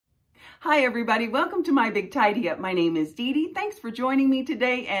Hi everybody, welcome to my Big Tidy Up. My name is DeDe. Thanks for joining me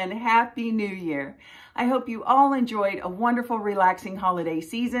today and Happy New Year. I hope you all enjoyed a wonderful, relaxing holiday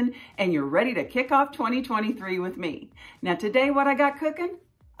season and you're ready to kick off 2023 with me. Now today what I got cooking?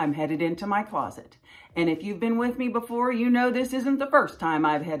 I'm headed into my closet. And if you've been with me before, you know this isn't the first time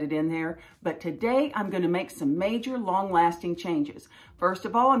I've headed in there. But today I'm going to make some major long-lasting changes. First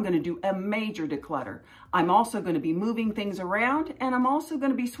of all, I'm going to do a major declutter. I'm also going to be moving things around, and I'm also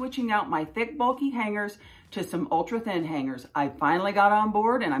going to be switching out my thick, bulky hangers to some ultra-thin hangers. I finally got on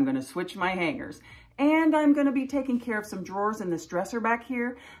board and I'm going to switch my hangers. And I'm going to be taking care of some drawers in this dresser back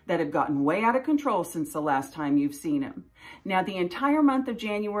here that have gotten way out of control since the last time you've seen them. Now, the entire month of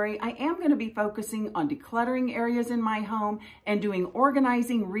January, I am going to be focusing on decluttering areas in my home and doing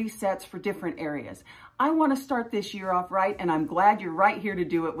organizing resets for different areas. I want to start this year off right, and I'm glad you're right here to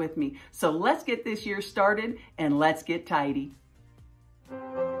do it with me. So let's get this year started and let's get tidy.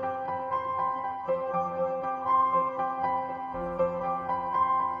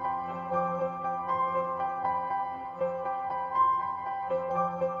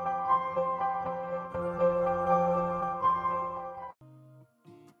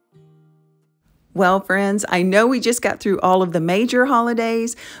 Well, friends, I know we just got through all of the major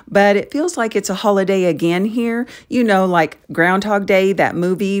holidays, but it feels like it's a holiday again here. You know, like Groundhog Day, that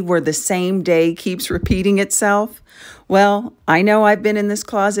movie where the same day keeps repeating itself. Well, I know I've been in this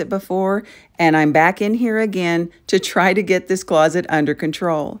closet before, and I'm back in here again to try to get this closet under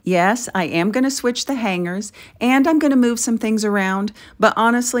control. Yes, I am going to switch the hangers, and I'm going to move some things around, but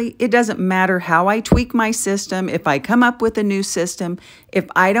honestly, it doesn't matter how I tweak my system. If I come up with a new system, if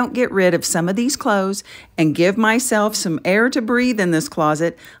I don't get rid of some of these clothes and give myself some air to breathe in this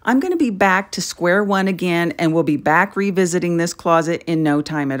closet, I'm going to be back to square one again, and we'll be back revisiting this closet in no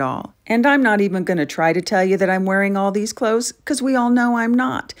time at all. And I'm not even going to try to tell you that I'm wearing all these clothes, because we all know I'm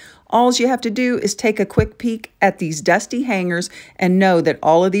not. All you have to do is take a quick peek at these dusty hangers and know that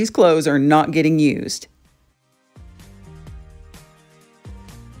all of these clothes are not getting used.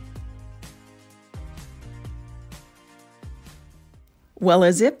 Well,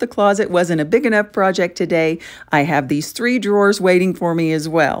 as if the closet wasn't a big enough project today, I have these 3 drawers waiting for me as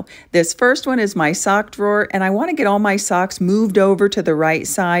well. This first one is my sock drawer, and I want to get all my socks moved over to the right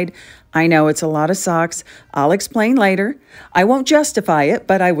side. I know it's a lot of socks. I'll explain later. I won't justify it,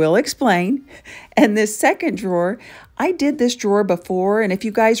 but I will explain. And this second drawer, I did this drawer before, and if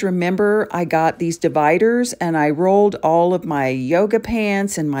you guys remember, I got these dividers and I rolled all of my yoga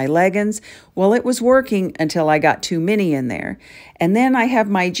pants and my leggings. Well, it was working until I got too many in there. And then I have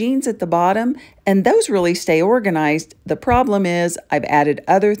my jeans at the bottom, and those really stay organized. The problem is I've added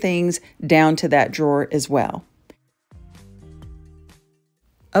other things down to that drawer as well.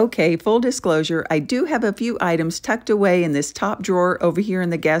 Okay, full disclosure, I do have a few items tucked away in this top drawer over here in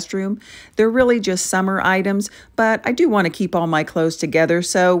the guest room. They're really just summer items, but I do want to keep all my clothes together,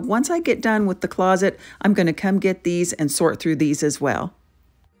 so once I get done with the closet, I'm going to come get these and sort through these as well.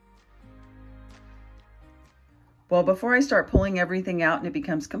 Well, before I start pulling everything out and it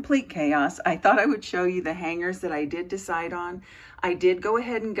becomes complete chaos, I thought I would show you the hangers that I did decide on. I did go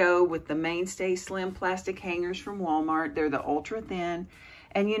ahead and go with the Mainstay Slim plastic hangers from Walmart. They're the ultra thin.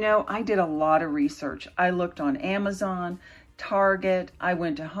 And you know, I did a lot of research. I looked on Amazon, Target, I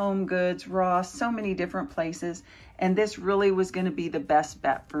went to Home Goods, Ross, so many different places, and this really was going to be the best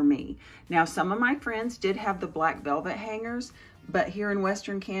bet for me. Now, some of my friends did have the black velvet hangers, but here in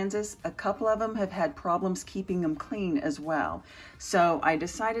Western Kansas, a couple of them have had problems keeping them clean as well. So I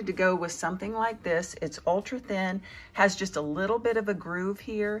decided to go with something like this. It's ultra thin, has just a little bit of a groove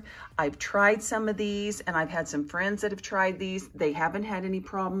here. I've tried some of these, and I've had some friends that have tried these. They haven't had any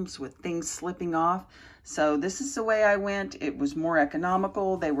problems with things slipping off. So this is the way I went. It was more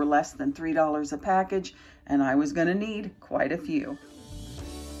economical. They were less than $3 a package, and I was gonna need quite a few.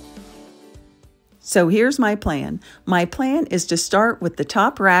 So here's my plan. My plan is to start with the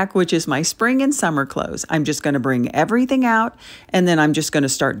top rack, which is my spring and summer clothes. I'm just going to bring everything out, and then I'm just going to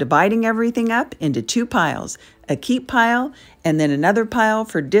start dividing everything up into 2 piles, a keep pile and then another pile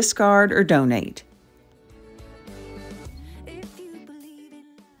for discard or donate.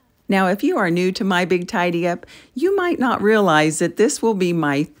 Now, if you are new to my Big Tidy Up, you might not realize that this will be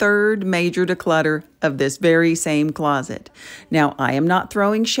my 3rd major declutter of this very same closet. Now, I am not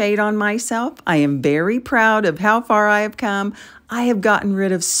throwing shade on myself. I am very proud of how far I have come. I have gotten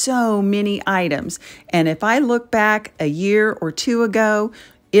rid of so many items. And if I look back a year or 2 ago,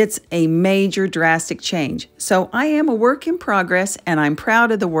 It's a major drastic change. So I am a work in progress and I'm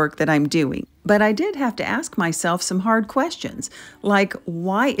proud of the work that I'm doing. But I did have to ask myself some hard questions, like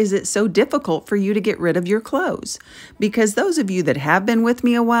why is it so difficult for you to get rid of your clothes? Because those of you that have been with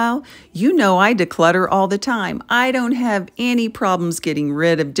me a while, you know I declutter all the time. I don't have any problems getting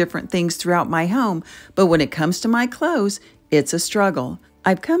rid of different things throughout my home, but when it comes to my clothes, it's a struggle.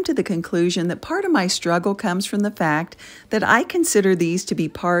 I've come to the conclusion that part of my struggle comes from the fact that I consider these to be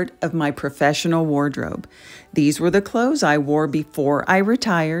part of my professional wardrobe. These were the clothes I wore before I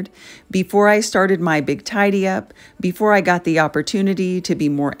retired, before I started my big tidy up, before I got the opportunity to be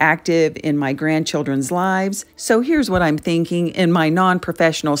more active in my grandchildren's lives. So here's what I'm thinking in my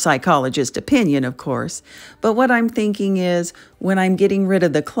non-professional psychologist opinion, of course. But what I'm thinking is when I'm getting rid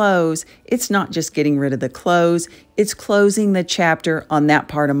of the clothes, it's not just getting rid of the clothes, it's closing the chapter on that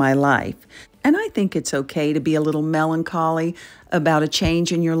part of my life. And I think it's okay to be a little melancholy about a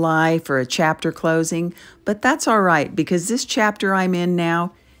change in your life or a chapter closing, but that's all right because this chapter I'm in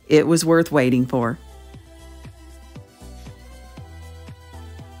now, it was worth waiting for.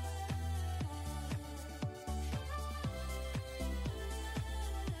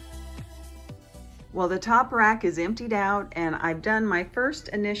 Well, the top rack is emptied out and I've done my first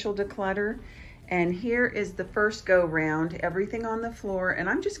initial declutter. And here is the first go round, everything on the floor, and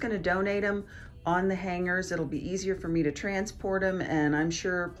I'm just going to donate them on the hangers. It'll be easier for me to transport them, and I'm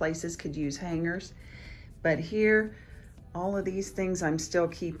sure places could use hangers. But here, all of these things I'm still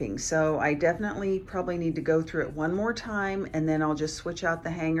keeping. So I definitely probably need to go through it one more time, and then I'll just switch out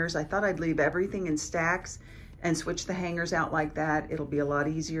the hangers. I thought I'd leave everything in stacks and switch the hangers out like that. It'll be a lot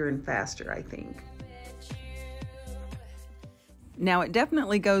easier and faster, I think. Now, it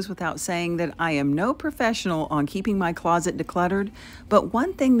definitely goes without saying that I am no professional on keeping my closet decluttered, but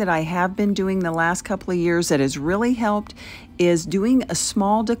one thing that I have been doing the last couple of years that has really helped is doing a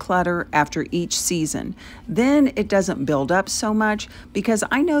small declutter after each season. Then it doesn't build up so much because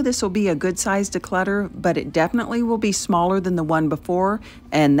I know this will be a good size declutter, but it definitely will be smaller than the one before,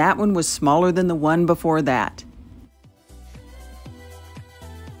 and that one was smaller than the one before that.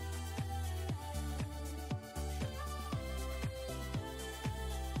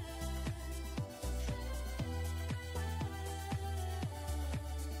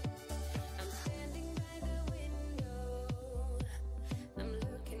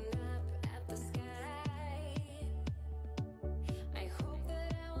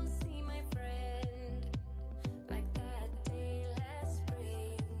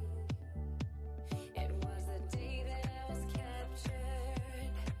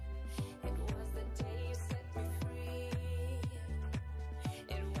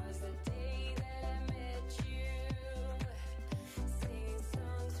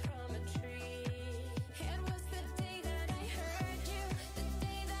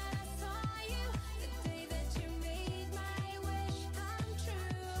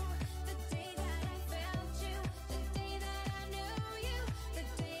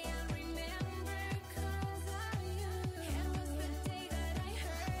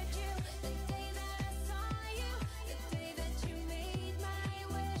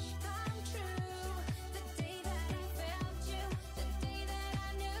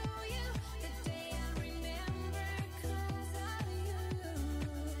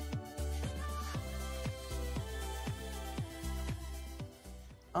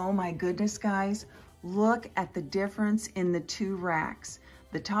 Oh my goodness, guys, look at the difference in the two racks.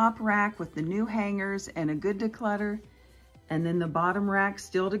 The top rack with the new hangers and a good declutter, and then the bottom rack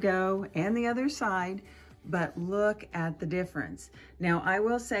still to go, and the other side, but look at the difference. Now, I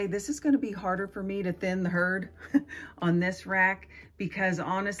will say this is going to be harder for me to thin the herd on this rack because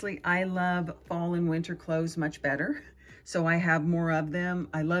honestly, I love fall and winter clothes much better. So I have more of them.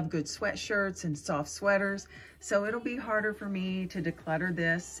 I love good sweatshirts and soft sweaters. So it'll be harder for me to declutter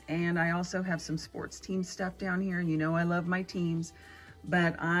this. And I also have some sports team stuff down here. And you know I love my teams,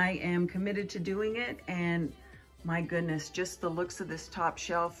 but I am committed to doing it. And my goodness, just the looks of this top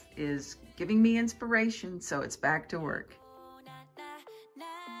shelf is giving me inspiration. So it's back to work.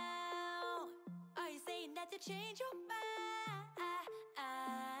 Change your mind.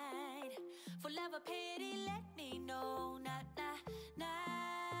 For love or pity, let me know. Not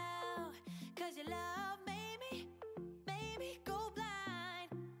now. Cause your love made me go blind.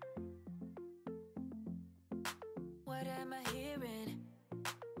 What am I hearing?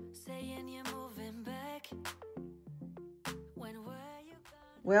 Saying you're moving back. When were you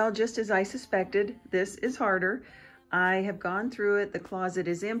gone? Well, just as I suspected, this is harder. I have gone through it. The closet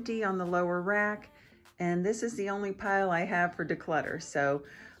is empty on the lower rack. And this is the only pile I have for declutter. So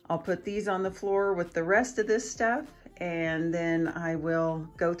I'll put these on the floor with the rest of this stuff. and then I will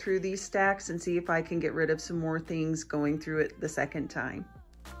go through these stacks and see if I can get rid of some more things going through it the second time.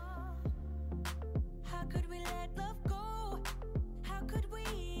 How could we let love go? How could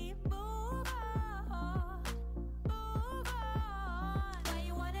we move on? Move on. Why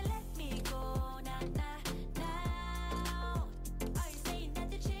you wanna let me go? Nah, nah, now. Are you saying that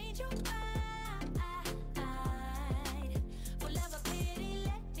to change your mind? For love or pity,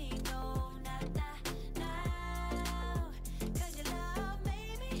 let me know. Nah, nah, now. 'Cause your love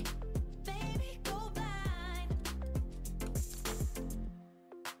made me, baby, go blind.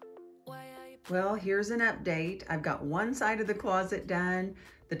 Why are you Well, here's an update. I've got one side of the closet done.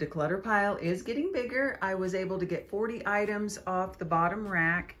 The declutter pile is getting bigger. I was able to get 40 items off the bottom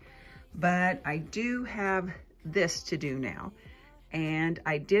rack, but I do have this to do now. And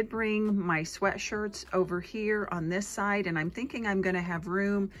I did bring my sweatshirts over here on this side, and I'm thinking I'm gonna have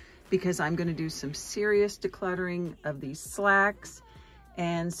room because I'm gonna do some serious decluttering of these slacks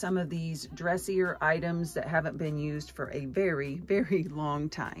and some of these dressier items that haven't been used for a very, very long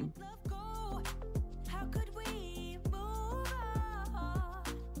time. love go? How could we move on?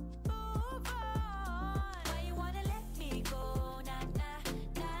 Move on. Why you wanna let me go? Nah, nah,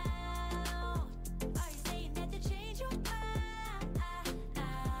 now. Are you saying that to change your mind?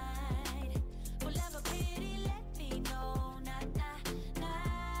 For love or pity, let me know. Nah, nah,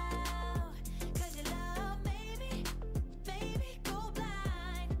 now. 'Cause your love made me, baby, go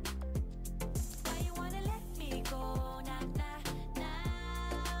blind. Why you wanna let me go? Nah, nah,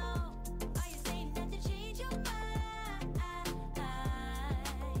 now. Are you saying that to change your mind?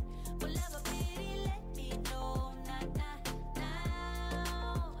 For love or pity, let me know. Nah, nah,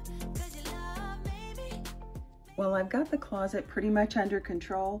 now. 'Cause your love made me. Well, I've got the closet pretty much under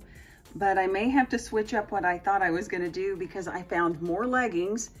control, but I may have to switch up what I thought I was gonna do because I found more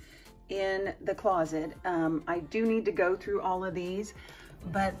leggings in the closet. I do need to go through all of these,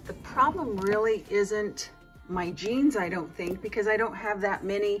 but the problem really isn't my jeans, I don't think, because I don't have that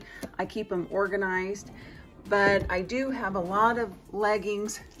many. I keep them organized, but I do have a lot of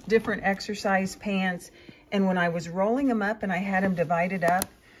leggings, different exercise pants, and when I was rolling them up and I had them divided up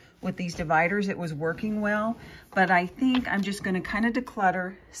with these dividers, it was working well. But I think I'm just gonna kind of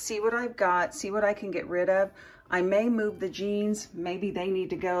declutter, see what I've got, see what I can get rid of. I may move the jeans, maybe they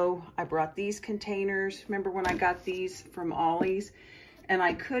need to go. I brought these containers, remember when I got these from Ollie's? And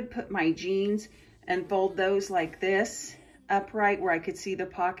I could put my jeans and fold those like this, upright where I could see the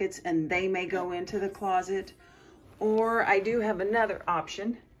pockets, and they may go into the closet. Or I do have another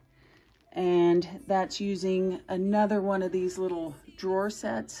option, and that's using another one of these little drawer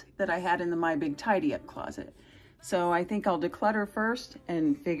sets that I had in the My Big Tidy Up closet. So I think I'll declutter first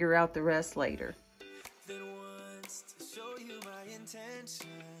and figure out the rest later. Then once to show you my intention,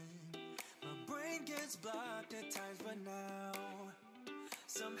 my brain gets blocked at times, but now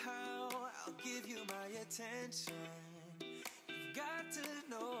somehow I'll give you my attention. You've got to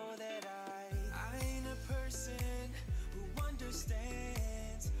know that I ain't a person who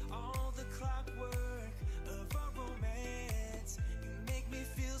understands all the clockwork of our romance. You make me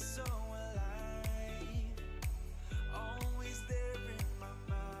feel so alive, always there in my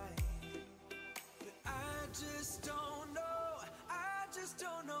mind. But I just don't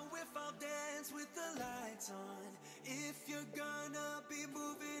know if I'll dance with the lights on. If you're gonna be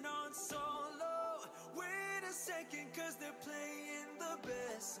moving on solo, wait a second, 'cause they're playing the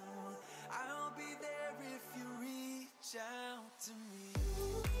best song. I'll be there if you reach out to me.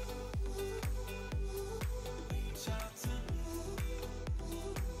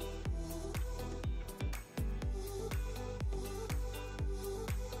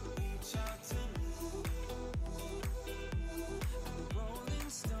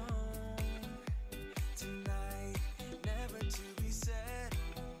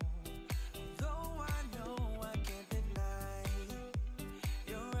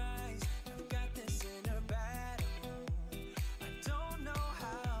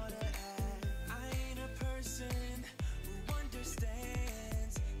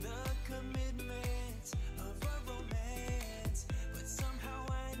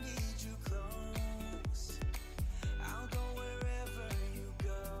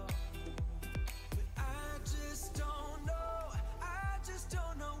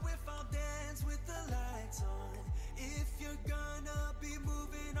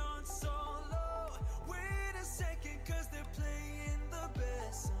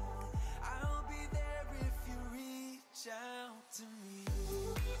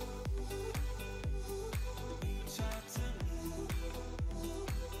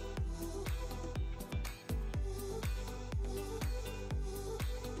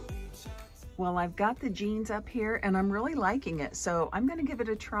 Well, I've got the jeans up here and I'm really liking it, so I'm gonna give it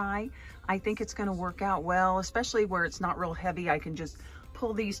a try. I think it's gonna work out well, especially where it's not real heavy. I can just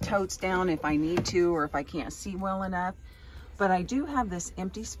pull these totes down if I need to or if I can't see well enough. But I do have this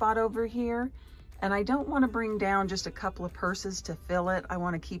empty spot over here, and I don't wanna bring down just a couple of purses to fill it. I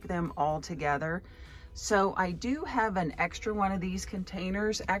wanna keep them all together. So I do have an extra one of these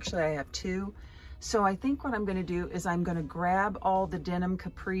containers. Actually, I have two. So I think what I'm gonna do is I'm gonna grab all the denim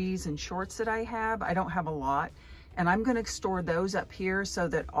capris and shorts that I have. I don't have a lot. And I'm gonna store those up here so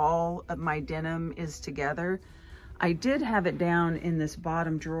that all of my denim is together. I did have it down in this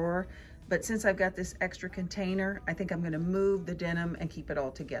bottom drawer, but since I've got this extra container, I think I'm gonna move the denim and keep it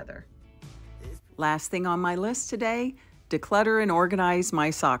all together. Last thing on my list today, declutter and organize my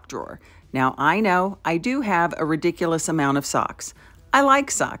sock drawer. Now I know I do have a ridiculous amount of socks. I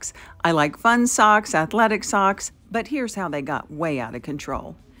like socks. I like fun socks, athletic socks, but here's how they got way out of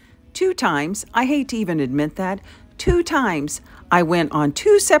control. 2 times, I hate to even admit that, 2 times I went on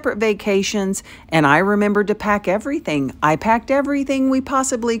 2 separate vacations and I remembered to pack everything. I packed everything we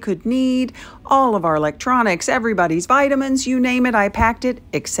possibly could need, all of our electronics, everybody's vitamins, you name it, I packed it,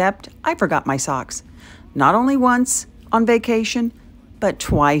 except I forgot my socks. Not only once on vacation, but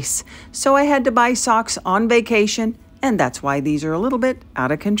twice. So I had to buy socks on vacation, and that's why these are a little bit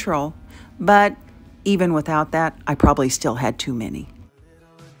out of control. But even without that, I probably still had too many.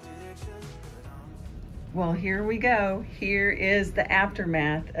 Well, here we go. Here is the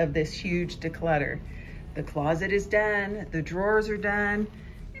aftermath of this huge declutter. The closet is done, the drawers are done,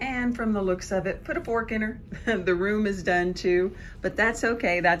 and from the looks of it, put a fork in her. The room is done too, but that's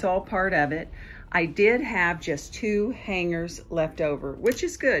okay, that's all part of it. I did have just 2 hangers left over, which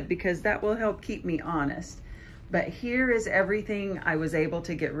is good because that will help keep me honest. But here is everything I was able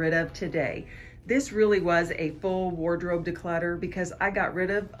to get rid of today. This really was a full wardrobe declutter because I got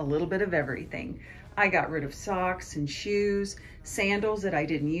rid of a little bit of everything. I got rid of socks and shoes, sandals that I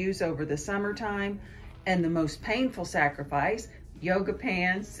didn't use over the summertime, and the most painful sacrifice, yoga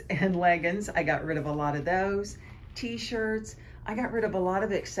pants and leggings. I got rid of a lot of those, t-shirts. I got rid of a lot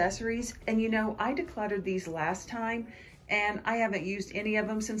of accessories, and you know, I decluttered these last time and I haven't used any of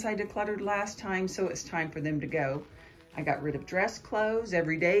them since I decluttered last time, so it's time for them to go. I got rid of dress clothes,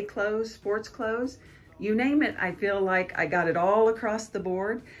 everyday clothes, sports clothes, you name it. I feel like I got it all across the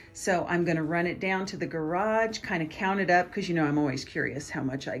board. So I'm gonna run it down to the garage, kind of count it up, because you know I'm always curious how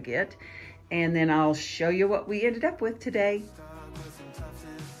much I get. And then I'll show you what we ended up with today.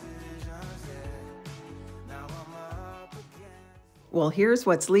 Well, here's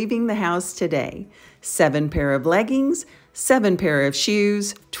what's leaving the house today. 7 pair of leggings, 7 pair of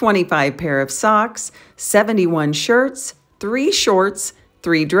shoes, 25 pair of socks, 71 shirts, 3 shorts,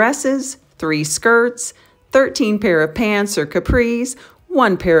 3 dresses, 3 skirts, 13 pair of pants or capris,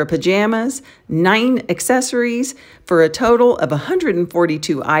 1 pair of pajamas, 9 accessories, for a total of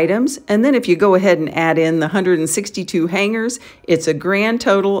 142 items. And then if you go ahead and add in the 162 hangers, it's a grand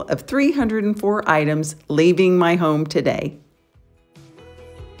total of 304 items leaving my home today.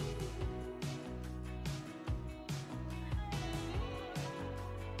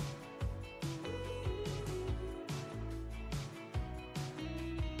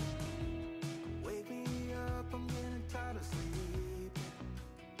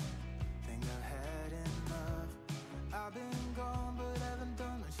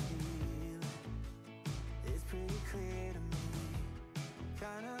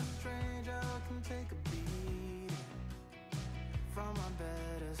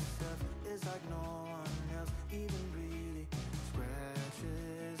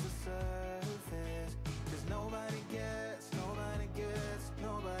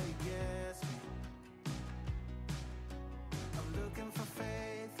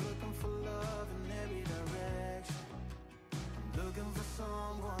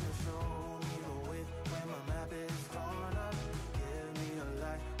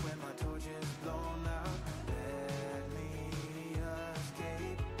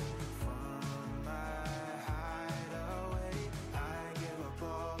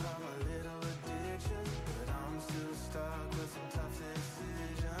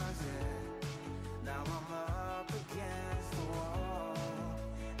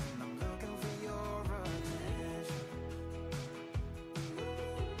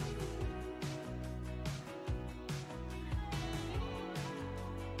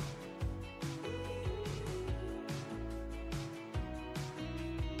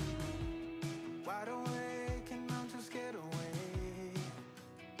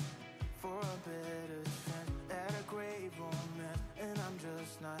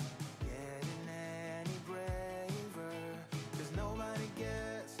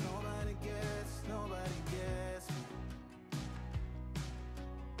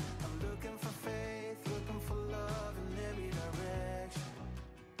 looking for faith, looking for love in every direction.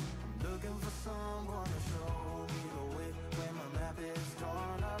 I'm looking for someone to show me the way when my map is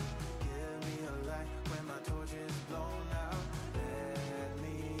torn up. Give me a light when my torch is blown out. Let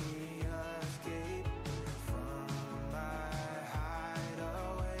me escape from my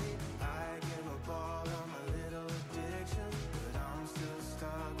hideaway. I give up all of my little addictions, but I'm still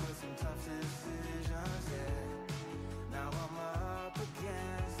stuck with some tough decisions, yeah. Now I'm up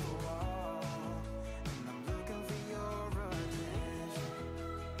against the wall, and I'm looking for your attention.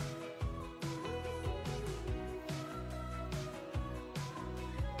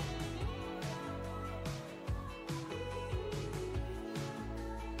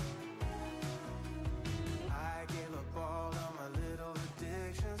 I gave up all of my little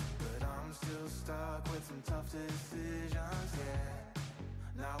addictions, but I'm still stuck with some tough decisions, yeah.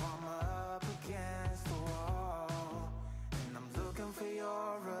 Now I'm up against the wall, and I'm looking for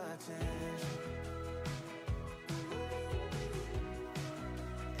your attention.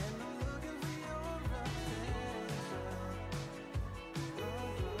 And I'm looking for your attention.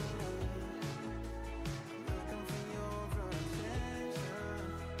 Looking for your attention.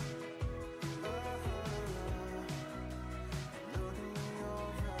 Looking for your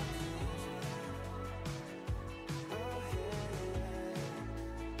attention. Oh yeah.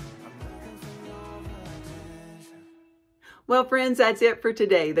 I'm looking for your attention. Well, friends, that's it for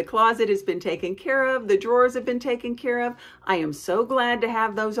today. The closet has been taken care of. The drawers have been taken care of. I am so glad to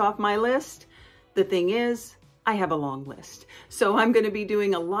have those off my list. The thing is, I have a long list. So I'm going to be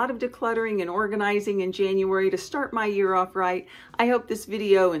doing a lot of decluttering and organizing in January to start my year off right. I hope this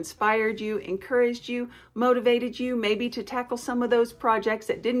video inspired you, encouraged you, motivated you maybe to tackle some of those projects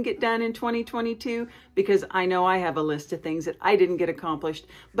that didn't get done in 2022, because I know I have a list of things that I didn't get accomplished,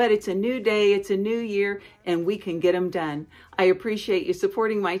 but it's a new day, it's a new year, and we can get them done. I appreciate you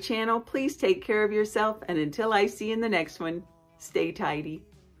supporting my channel. Please take care of yourself, and until I see you in the next one, stay tidy.